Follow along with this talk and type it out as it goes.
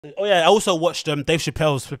Oh yeah, I also watched Dave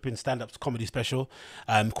Chappelle's flipping stand-up comedy special,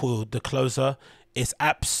 called The Closer. It's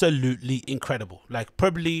absolutely incredible. Like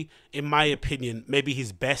probably, in my opinion, maybe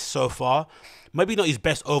his best so far. Maybe not his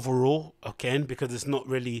best overall, again, because it's not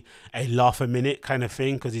really a laugh a minute kind of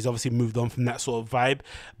thing. Because he's obviously moved on from that sort of vibe.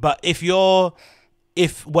 But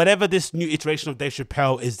if whatever this new iteration of Dave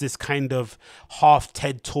Chappelle is, this kind of half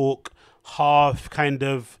TED talk, half kind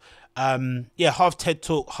of yeah, half TED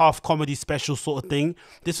talk, half comedy special sort of thing.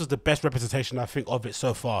 This was the best representation I think of it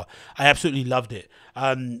so far. I absolutely loved it.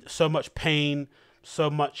 So much pain, so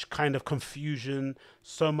much kind of confusion,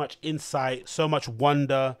 so much insight, so much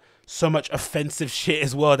wonder, so much offensive shit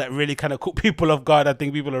as well that really kind of caught people off guard. I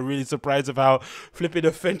think people are really surprised of how flipping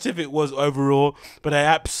offensive it was overall. But I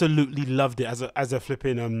absolutely loved it as a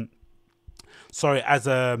flipping sorry as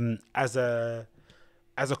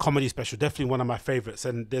a comedy special. Definitely one of my favorites.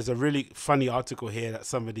 And there's a really funny article here that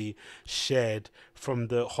somebody shared from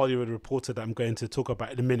the Hollywood Reporter that I'm going to talk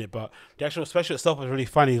about in a minute. But the actual special itself was really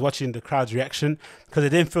funny, watching the crowd's reaction, because it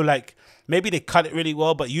didn't feel like, maybe they cut it really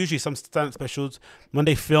well, but usually some stand-up specials, when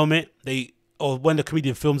they film it, or when the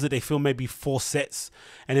comedian films it, they film maybe 4 sets,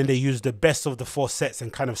 and then they use the best of the 4 sets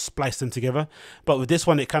and kind of splice them together. But with this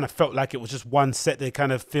one, it kind of felt like it was just one set they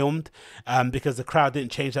kind of filmed, because the crowd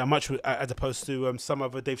didn't change that much, as opposed to some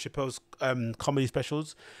other Dave Chappelle's comedy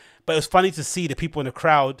specials. But it was funny to see the people in the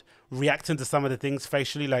crowd reacting to some of the things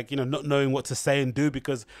facially, like, not knowing what to say and do,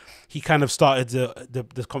 because he kind of started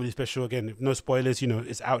the comedy special, again, no spoilers,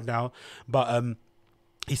 it's out now. But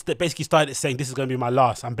basically started it saying, this is going to be my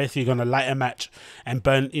last. I'm basically going to light a match and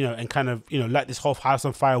burn, and kind of, light this whole house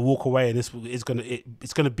on fire, walk away, and this is going to,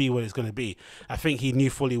 it's going to be what it's going to be. I think he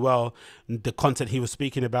knew fully well the content he was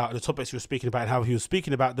speaking about, the topics he was speaking about, and how he was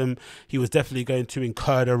speaking about them. He was definitely going to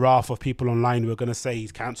incur the wrath of people online who are going to say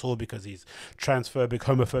he's cancelled because he's transphobic,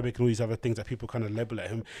 homophobic, and all these other things that people kind of label at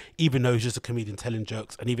him, even though he's just a comedian telling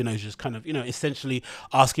jokes, and even though he's just kind of, essentially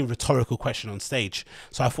asking rhetorical question on stage.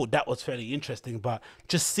 So I thought that was fairly interesting. But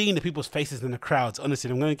just seeing the people's faces in the crowds, honestly,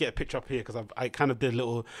 I'm going to get a picture up here, because I kind of did a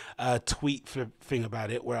little tweet thing about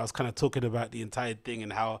it, where I was kind of talking about the entire thing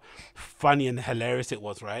and how funny and hilarious it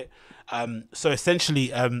was, right? So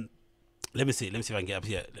essentially, let me see if I can get up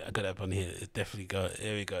here. I got it up on here. It definitely go.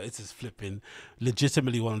 Here we go. This is flipping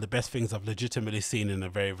legitimately one of the best things I've legitimately seen in a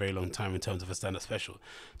very, very long time in terms of a stand-up special.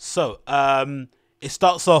 So it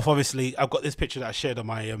starts off, obviously, I've got this picture that I shared on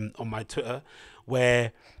my Twitter,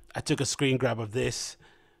 where I took a screen grab of this.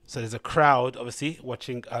 So there's a crowd, obviously,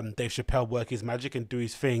 watching Dave Chappelle work his magic and do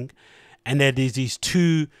his thing. And then there's these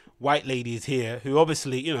two white ladies here who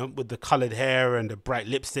obviously, with the colored hair and the bright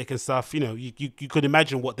lipstick and stuff, you could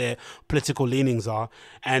imagine what their political leanings are,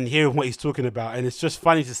 and hearing what he's talking about. And it's just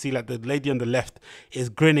funny to see, like, the lady on the left is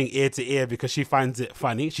grinning ear to ear because she finds it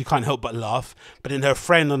funny. She can't help but laugh. But then her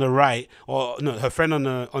friend on the right, or no, her friend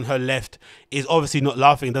on her left, is obviously not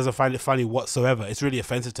laughing, doesn't find it funny whatsoever. It's really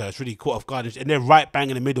offensive to her. It's really caught off guard. And they're right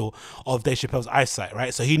bang in the middle of Dave Chappelle's eyesight,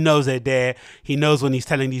 right? So he knows they're there. He knows when he's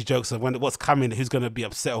telling these jokes of what's coming, who's going to be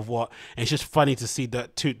upset of what. And it's just funny to see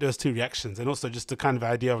those two reactions. And also just the kind of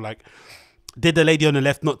idea of, like, did the lady on the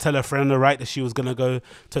left not tell her friend on the right that she was going to go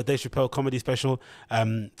to a Dave Chappelle comedy special,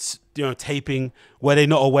 taping? Were they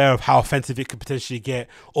not aware of how offensive it could potentially get?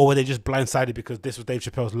 Or were they just blindsided because this was Dave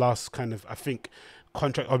Chappelle's last kind of, I think,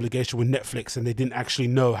 contract obligation with Netflix, and they didn't actually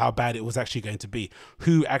know how bad it was actually going to be?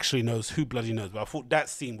 Who actually knows? Who bloody knows? But I thought that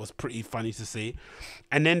scene was pretty funny to see.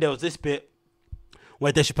 And then there was this bit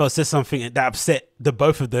where Dave Chappelle says something that upset the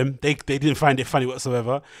both of them. They didn't find it funny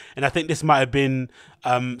whatsoever. And I think this might have been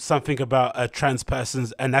something about a trans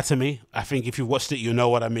person's anatomy. I think if you watched it, you know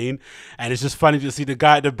what I mean. And it's just funny to see the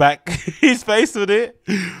guy at the back, his face with it.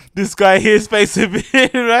 This guy here, his face with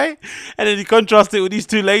it, right? And then he contrasts it with these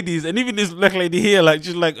two ladies. And even this black lady here, like,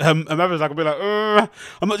 just like, her mother's like, I'll be like,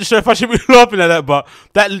 I'm not just sure if I should be laughing at that. But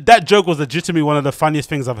that joke was legitimately one of the funniest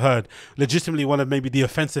things I've heard. Legitimately one of maybe the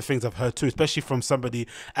offensive things I've heard too, especially from somebody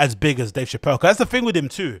as big as Dave Chappelle. Because that's the thing with him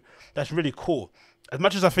too. That's really cool. As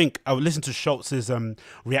much as I think I would listen to Schultz's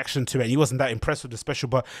reaction to it, he wasn't that impressed with the special.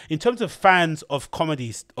 But in terms of fans of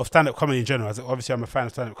comedies, of stand-up comedy in general, as obviously I'm a fan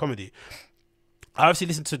of stand-up comedy, I obviously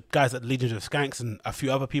listen to guys like Legion of Skanks and a few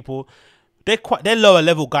other people. They're lower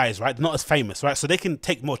level guys, right? They're not as famous, right? So they can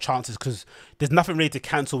take more chances because there's nothing really to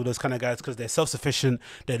cancel with those kind of guys, because they're self-sufficient,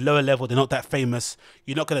 they're lower level, they're not that famous.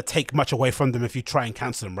 You're not going to take much away from them if you try and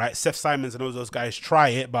cancel them, right? Seth Simons and all those guys try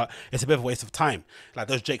it, but it's a bit of a waste of time. Like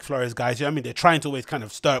those Jake Flores guys, you know what I mean? They're trying to always kind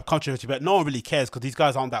of stir up controversy, but no one really cares because these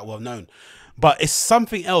guys aren't that well known. But it's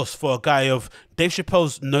something else for a guy of Dave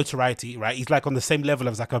Chappelle's notoriety, right? He's like on the same level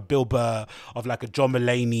as like a Bill Burr, of like a John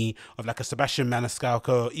Mulaney, of like a Sebastian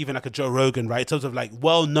Maniscalco, even like a Joe Rogan, right? In terms of like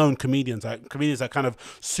well-known comedians, like comedians that kind of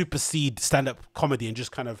supersede stand-up comedy and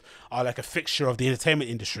just kind of are like a fixture of the entertainment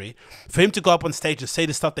industry. For him to go up on stage and say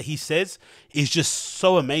the stuff that he says is just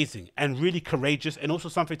so amazing and really courageous, and also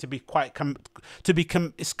something to be quite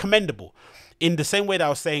it's commendable. In the same way that I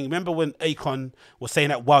was saying, remember when Akon was saying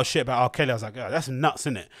that wild shit about R. Kelly? I was like, oh, that's nuts,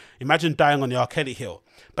 isn't it? Imagine dying on the R. Kelly hill.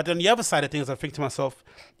 But on the other side of things, I think to myself,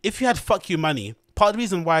 if you had Fuck You Money, part of the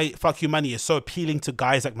reason why Fuck You Money is so appealing to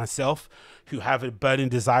guys like myself who have a burning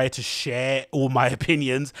desire to share all my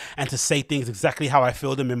opinions and to say things exactly how I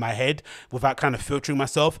feel them in my head without kind of filtering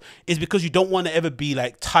myself, is because you don't want to ever be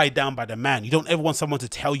like tied down by the man. You don't ever want someone to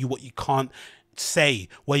tell you what you can't say,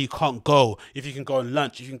 where you can't go, if you can go on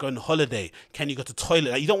lunch, if you can go on holiday, can you go to the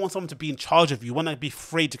toilet. Like, you don't want someone to be in charge of you. You want to be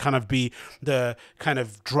free to kind of be the kind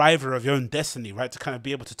of driver of your own destiny, right? To kind of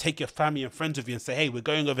be able to take your family and friends with you and say, hey, we're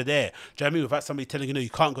going over there. Do you know what I mean? Without somebody telling you, no, you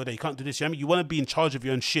can't go there, you can't do this. You know what I mean? You want to be in charge of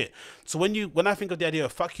your own shit. So when I think of the idea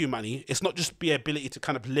of Fuck You Money, it's not just the ability to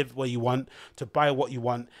kind of live where you want, to buy what you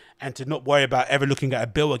want, and to not worry about ever looking at a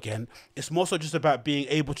bill again. It's more so just about being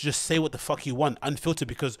able to just say what the fuck you want, unfiltered,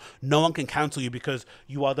 because no one can cancel you, because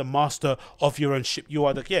you are the master of your own ship.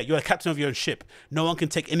 You're the captain of your own ship. No one can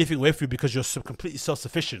take anything away from you because you're so completely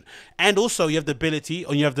self-sufficient. And also you have the ability,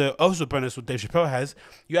 and you have the also bonus what Dave Chappelle has,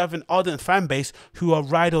 you have an ardent fan base who are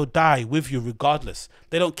ride or die with you regardless.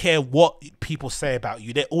 They don't care what people say about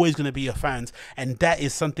you. They're always going to be your fans. And that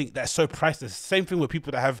is something that's so priceless. Same thing with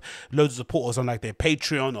people that have loads of supporters on like their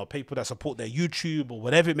Patreon, or people that support their YouTube or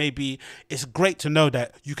whatever it may be. It's great to know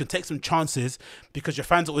that you can take some chances because your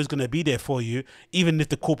fans are always going to be there for you, even if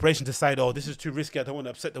the corporation decide, oh, this is too risky, I don't want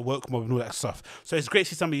to upset the work mob and all that stuff. So it's great to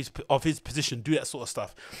see somebody of his position do that sort of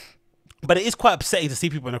stuff. But it is quite upsetting to see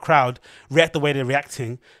people in a crowd react the way they're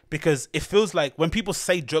reacting, because it feels like when people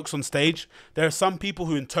say jokes on stage, there are some people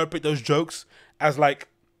who interpret those jokes as like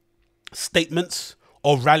statements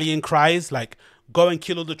or rallying cries, like go and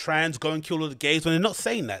kill all the trans, go and kill all the gays, when they're not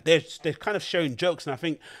saying that. They're kind of sharing jokes. And I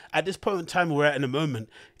think at this point in time we're at in a moment,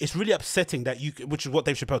 it's really upsetting that which is what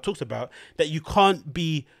Dave Chappelle talks about, that you can't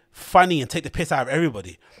be funny and take the piss out of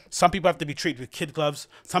everybody. Some people have to be treated with kid gloves.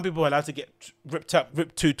 Some people are allowed to get ripped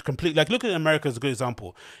to completely. Like, look at America as a good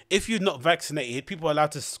example. If you're not vaccinated, people are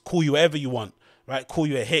allowed to call you whatever you want, right? Call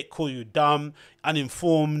you a hick, call you dumb,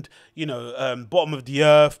 uninformed, bottom of the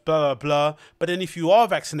earth, blah, blah, blah. But then if you are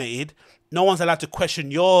vaccinated, no one's allowed to question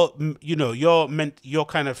your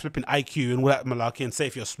kind of flipping IQ and all that malarkey and say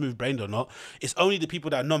if you're smooth-brained or not. It's only the people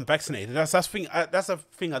that are non-vaccinated. That's a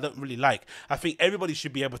thing I don't really like. I think everybody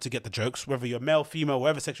should be able to get the jokes, whether you're male, female,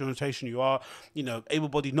 whatever sexual orientation you are,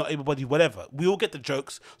 able-bodied, not able-bodied, whatever. We all get the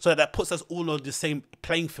jokes, so that puts us all on the same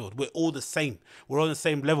playing field. We're all the same. We're on the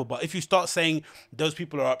same level. But if you start saying those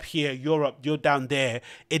people are up here, you're down there,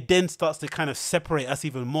 it then starts to kind of separate us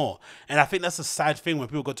even more. And I think that's a sad thing when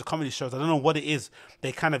people go to comedy shows. I don't know what it is.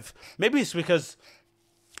 They kind of, maybe it's because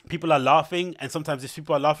people are laughing, and sometimes if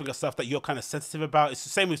people are laughing at stuff that you're kind of sensitive about, it's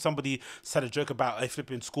the same if somebody said a joke about a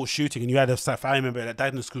flipping school shooting and you had a family member that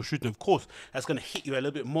died in a school shooting. Of course, that's going to hit you a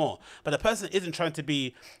little bit more. But the person isn't trying to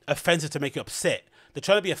be offensive to make you upset. They're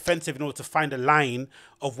trying to be offensive in order to find a line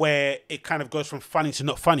of where it kind of goes from funny to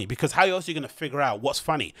not funny. Because how else are you going to figure out what's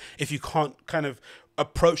funny if you can't kind of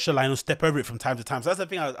approach the line or step over it from time to time? So that's the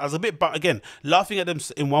thing. I was a bit, again, laughing at them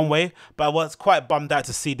in one way, but I was quite bummed out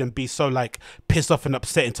to see them be so like pissed off and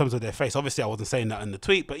upset in terms of their face. Obviously, I wasn't saying that in the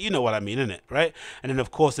tweet, but you know what I mean, innit? Right? And then, of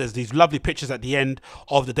course, there's these lovely pictures at the end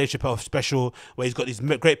of the Dave Chappelle special where he's got these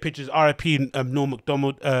great pictures. R.I.P. Norm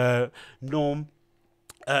McDonald, Norm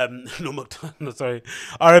McDonald, sorry.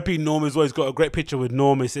 R.I.P. Norm has always got a great picture with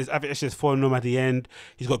Norm. It says, I think it's just for Norm at the end.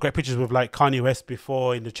 He's got great pictures with like Kanye West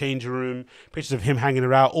before in the changing room, pictures of him hanging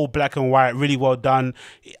around, all black and white, really well done.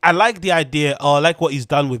 I like the idea, or I like what he's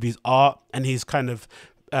done with his art and his kind of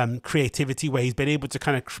creativity, where he's been able to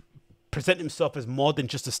kind of present himself as more than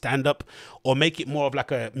just a stand-up, or make it more of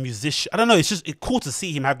like a musician. I don't know, it's cool to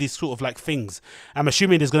see him have these sort of like things. I'm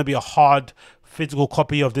assuming there's going to be a hard physical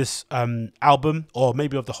copy of this album, or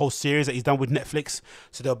maybe of the whole series that he's done with Netflix,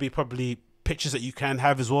 so there'll be probably pictures that you can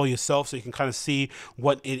have as well yourself, so you can kind of see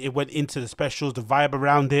what it went into the specials, the vibe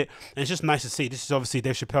around it. And it's just nice to see. This is obviously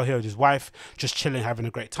Dave Chappelle here with his wife, just chilling, having a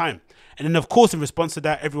great time. And then, of course, in response to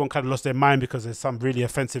that, everyone kind of lost their mind because there's some really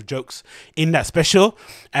offensive jokes in that special.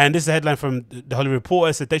 And this is a headline from the Hollywood Reporter.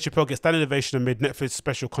 It said, Dave Chappelle gets standing ovation amid Netflix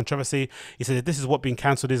special controversy. He said, this is what being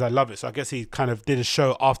cancelled is. I love it. So I guess he kind of did a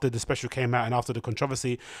show after the special came out and after the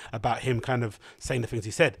controversy about him kind of saying the things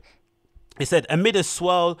he said. It said, amid a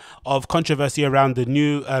swirl of controversy around the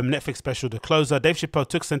new Netflix special, The Closer, Dave Chappelle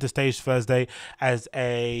took center stage Thursday as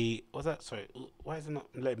a... What's that? Sorry. Why is it not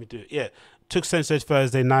letting me do it? Yeah. Took center stage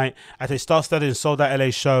Thursday night at a star-studded and sold-out LA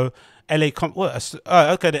show. Okay,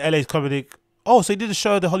 the LA comedy... Oh, so he did a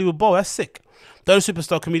show at the Hollywood Bowl. That's sick. Though the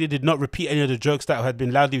superstar comedian did not repeat any of the jokes that had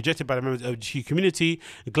been loudly rejected by the members of the LGBT community,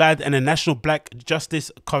 GLAAD and the National Black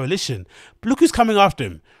Justice Coalition. But look who's coming after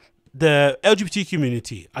him. The LGBT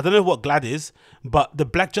community. I don't know what GLAAD is, but the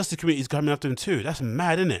Black Justice community is coming after him too. That's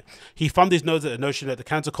mad, isn't it? He thumbed his nose at the notion that the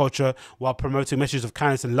cancel culture while promoting messages of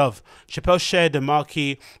kindness and love. Chappelle shared the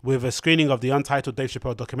marquee with a screening of the untitled Dave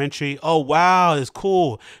Chappelle documentary. Oh wow, it's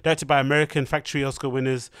cool. Directed by American Factory Oscar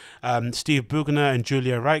winners Steve Bugner and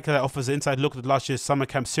Julia Riker, that offers an inside look at last year's summer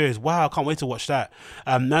camp series. Wow, I can't wait to watch that.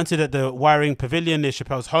 Mounted at the Wiring Pavilion near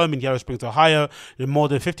Chappelle's home in Yellow Springs, Ohio, the more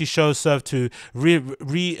than 50 shows served to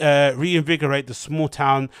reinvigorate the small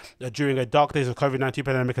town during a dark days of COVID-19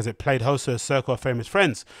 pandemic as it played host to a circle of famous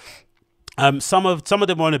friends. Some of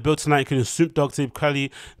them were on the bill tonight, including Snoop Dogg, Talib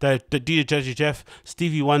Kweli, the DJ Jazzy Jeff,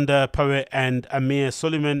 Stevie Wonder, Poet, and Amir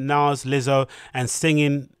Suleiman, Nas, Lizzo, and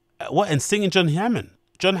singing John Hammond.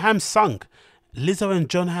 John Hamm sung. Lizzo and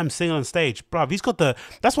John Hamm singing on stage. Bruv, he's got the...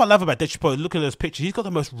 That's what I love about Dave Chappelle. Look at those pictures. He's got the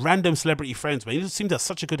most random celebrity friends, man. He just seems to have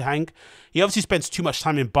such a good hang. He obviously spends too much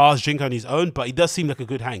time in bars, drinking on his own, but he does seem like a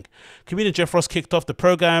good hang. Comedian Jeff Ross kicked off the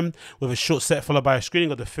program with a short set followed by a screening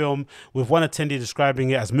of the film, with one attendee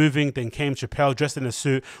describing it as moving. Then came Chappelle dressed in a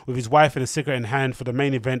suit with his wife and a cigarette in hand for the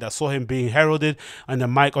main event that saw him being heralded on the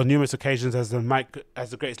mic on numerous occasions as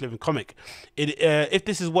the greatest living comic. If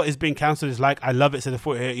this is what is being cancelled is like, I love it, said the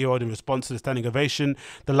 48-year-old in response to the standing ovation.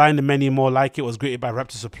 The line and many more like it was greeted by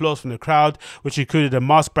rapturous applause from the crowd, which included a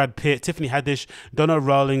masked Brad Pitt, Tiffany Haddish, Donna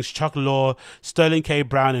Rawlings, Chuck Lorre, Sterling K.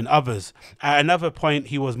 Brown, and others. At another point,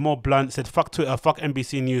 he was more blunt, said, fuck Twitter, fuck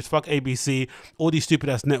NBC News, fuck ABC, all these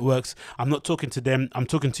stupid-ass networks. I'm not talking to them, I'm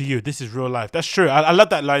talking to you. This is real life. That's true. I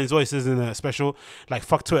love that line. His voice is in a special, like,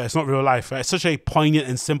 fuck Twitter, it's not real life. Right? It's such a poignant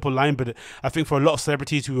and simple line, but I think for a lot of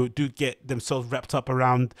celebrities who do get themselves wrapped up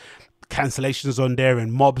around cancellations on there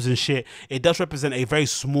and mobs and shit, it does represent a very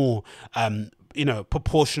small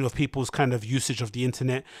proportion of people's kind of usage of the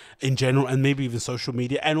internet in general, and maybe even social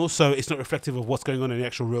media. And also it's not reflective of what's going on in the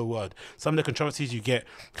actual real world. Some of the controversies you get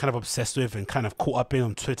kind of obsessed with and kind of caught up in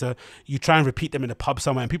on Twitter, you try and repeat them in a pub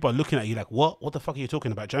somewhere and people are looking at you like, what the fuck are you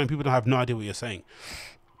talking about? Do you know what I mean? People don't have no idea what you're saying.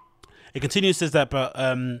 It continues, says that, but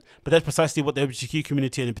that's precisely what the LGBTQ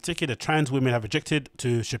community, and in particular trans women, have rejected.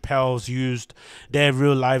 To Chappelle's used their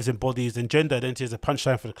real lives and bodies and gender identity as a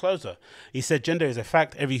punchline for the closer. He said, gender is a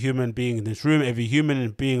fact. Every human being in this room, every human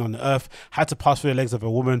being on the earth had to pass through the legs of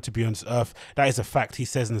a woman to be on this earth. That is a fact, he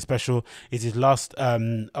says in the special. It's his last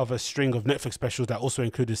of a string of Netflix specials that also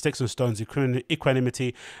included Sticks and Stones,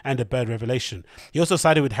 Equanimity, and The Bird Revelation. He also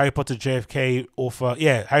sided with Harry Potter author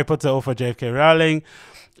J.F.K. Rowling,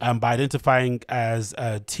 by identifying as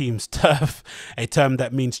Team TERF, a term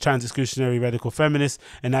that means trans exclusionary radical feminist,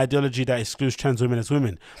 an ideology that excludes trans women as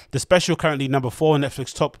women. The special, currently number 4 on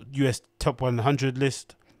Netflix US top 100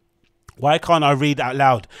 list. Why can't I read out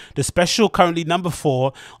loud? The special, currently number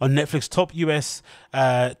 4 on Netflix top US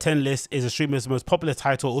 10 list, is a streamer's most popular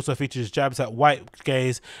title. Also features jabs at white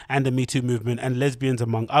gays and the Me Too movement and lesbians,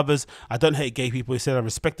 among others. I don't hate gay people. He said, I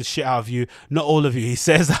respect the shit out of you. Not all of you. He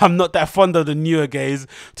says, I'm not that fond of the newer gays.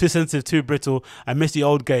 Too sensitive, too brittle. I miss the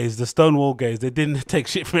old gays, the Stonewall gays. They didn't take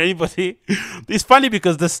shit from anybody. It's funny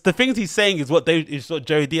because the things he's saying is what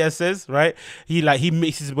Joey Diaz says, right? He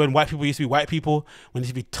mixes when white people used to be white people, when they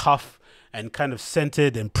used to be tough and kind of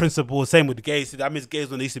centered and principled. Same with the gays. I miss gays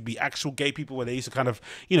when they used to be actual gay people, when they used to kind of,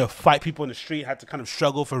 fight people on the street, had to kind of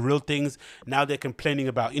struggle for real things. Now they're complaining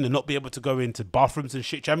about, not being able to go into bathrooms and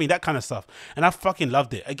shit. Do you know what I mean? That kind of stuff. And I fucking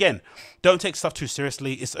loved it. Again, don't take stuff too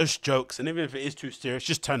seriously. It's just jokes. And even if it is too serious,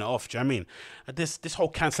 just turn it off. Do you know what I mean? This whole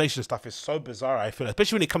cancellation stuff is so bizarre, I feel,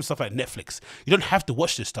 especially when it comes to stuff like Netflix. You don't have to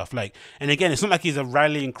watch this stuff. And again, it's not like he's a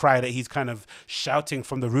rallying cry that he's kind of shouting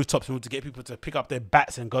from the rooftops in order to get people to pick up their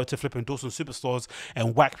bats and go to flipping Dawson superstores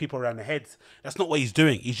and whack people around the heads. That's not what he's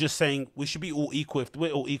doing. He's just saying we should be all equal. If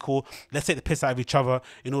we're all equal, let's take the piss out of each other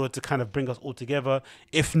in order to kind of bring us all together.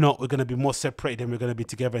 If not, we're going to be more separated than we're going to be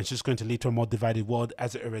together, and it's just going to lead to a more divided world,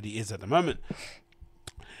 as it already is at the moment.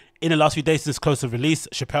 In the last few days since Closer release,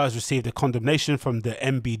 Chappelle has received a condemnation from the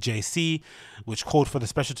MBJC, which called for the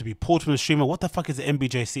special to be pulled from the streamer. What the fuck is the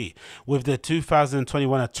MBJC? With the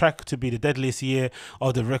 2021 track to be the deadliest year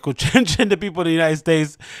of the record gender people in the United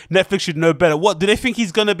States, Netflix should know better. What, do they think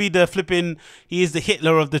he's going to be he is the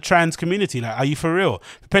Hitler of the trans community? Are you for real?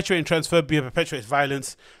 Perpetuating transphobia perpetuates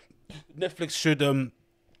violence. Netflix should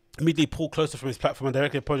immediately pull closer from his platform and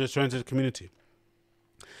directly apologize to the community.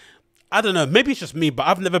 I don't know, maybe it's just me, but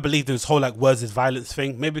I've never believed in this whole like words is violence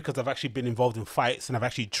thing. Maybe because I've actually been involved in fights and I've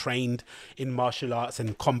actually trained in martial arts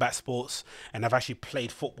and combat sports, and I've actually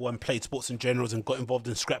played football and played sports in generals and got involved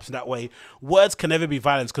in scraps in that way. Words can never be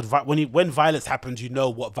violence, because when violence happens, you know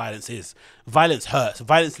what violence is. Violence hurts.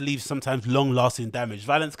 Violence leaves sometimes long lasting damage.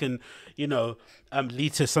 Violence can, you know,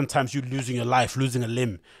 lead to sometimes you losing your life, losing a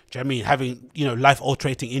limb. Do you know what I mean? Having, you know, life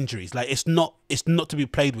altering injuries. Like it's not to be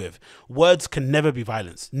played with. Words can never be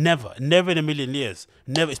violence. Never in a million years.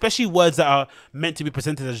 Never, especially words that are meant to be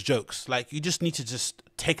presented as jokes. Like you just need to just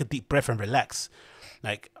take a deep breath and relax.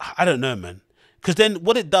 Like, I don't know, man. Because then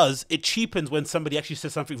what it does, it cheapens when somebody actually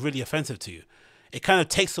says something really offensive to you. It kind of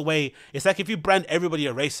takes away, it's like if you brand everybody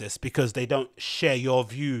a racist because they don't share your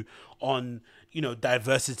view on, you know,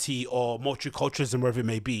 diversity or multiculturalism, wherever it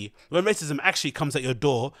may be. When racism actually comes at your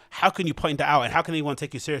door, how can you point that out and how can anyone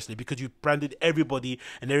take you seriously? Because you've branded everybody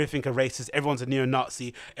and everything a racist, everyone's a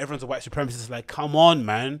neo-Nazi, everyone's a white supremacist. Like, come on,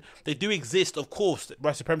 man. They do exist, of course.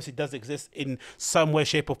 White supremacy does exist in some way,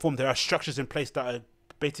 shape or form. There are structures in place that are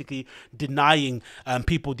basically denying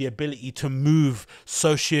people the ability to move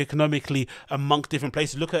socioeconomically amongst different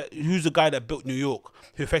places. Look at who's the guy that built New York,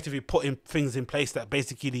 who effectively put in things in place that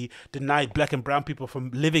basically denied black and brown people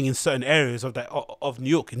from living in certain areas of that of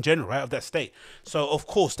New York in general, right, of that state. So of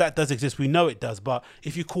course that does exist, we know it does, but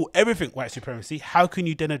if you call everything white supremacy, how can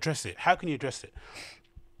you then address it? How can you address it?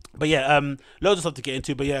 But yeah, loads of stuff to get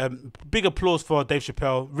into. But yeah, big applause for Dave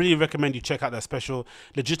Chappelle. Really recommend you check out that special.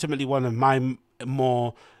 Legitimately one of my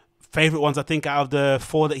more favorite ones, I think, out of the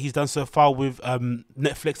 4 that he's done so far with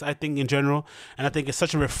Netflix, I think, in general. And I think it's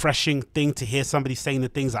such a refreshing thing to hear somebody saying the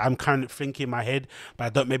things that I'm currently thinking in my head, but I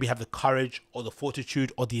don't maybe have the courage or the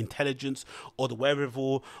fortitude or the intelligence or the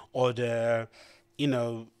wherewithal or the, you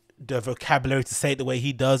know, the vocabulary to say it the way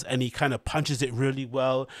he does, and he kind of punches it really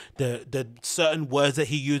well. The certain words that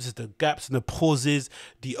he uses, the gaps and the pauses,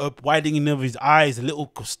 the widening of his eyes, the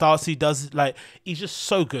little starts he does, like, he's just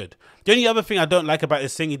so good. The only other thing I don't like about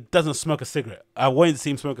this thing, he doesn't smoke a cigarette. I wanted to see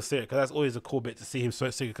him smoke a cigarette because that's always a cool bit to see him smoke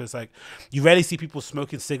a cigarette, because like you rarely see people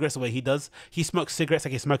smoking cigarettes the way he does. He smokes cigarettes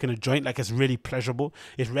like he's smoking a joint, like it's really pleasurable.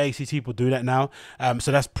 It's rare you see people do that now.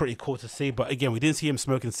 So that's pretty cool to see. But again, we didn't see him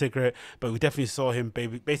smoking a cigarette, but we definitely saw him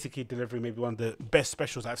basically delivering maybe one of the best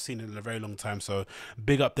specials I've seen in a very long time. So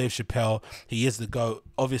big up Dave Chappelle. He is the GOAT,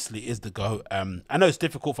 obviously is the GOAT. I know it's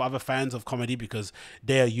difficult for other fans of comedy because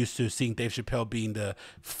they are used to seeing Dave Chappelle being the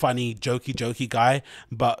funny, jokey guy,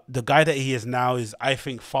 but the guy that he is now is, I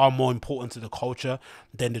think, far more important to the culture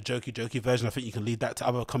than the jokey version. I think you can leave that to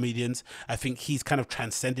other comedians. I think he's kind of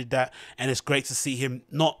transcended that, and it's great to see him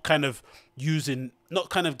not kind of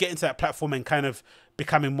getting to that platform and kind of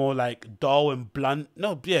becoming more like dull and blunt.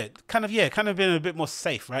 No, yeah, kind of being a bit more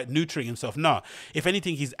safe, right? Neutering himself. No, if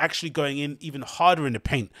anything, he's actually going in even harder in the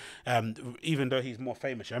paint, even though he's more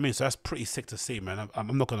famous. You know what I mean? So that's pretty sick to see, man.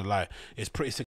 I'm not gonna lie, it's pretty sick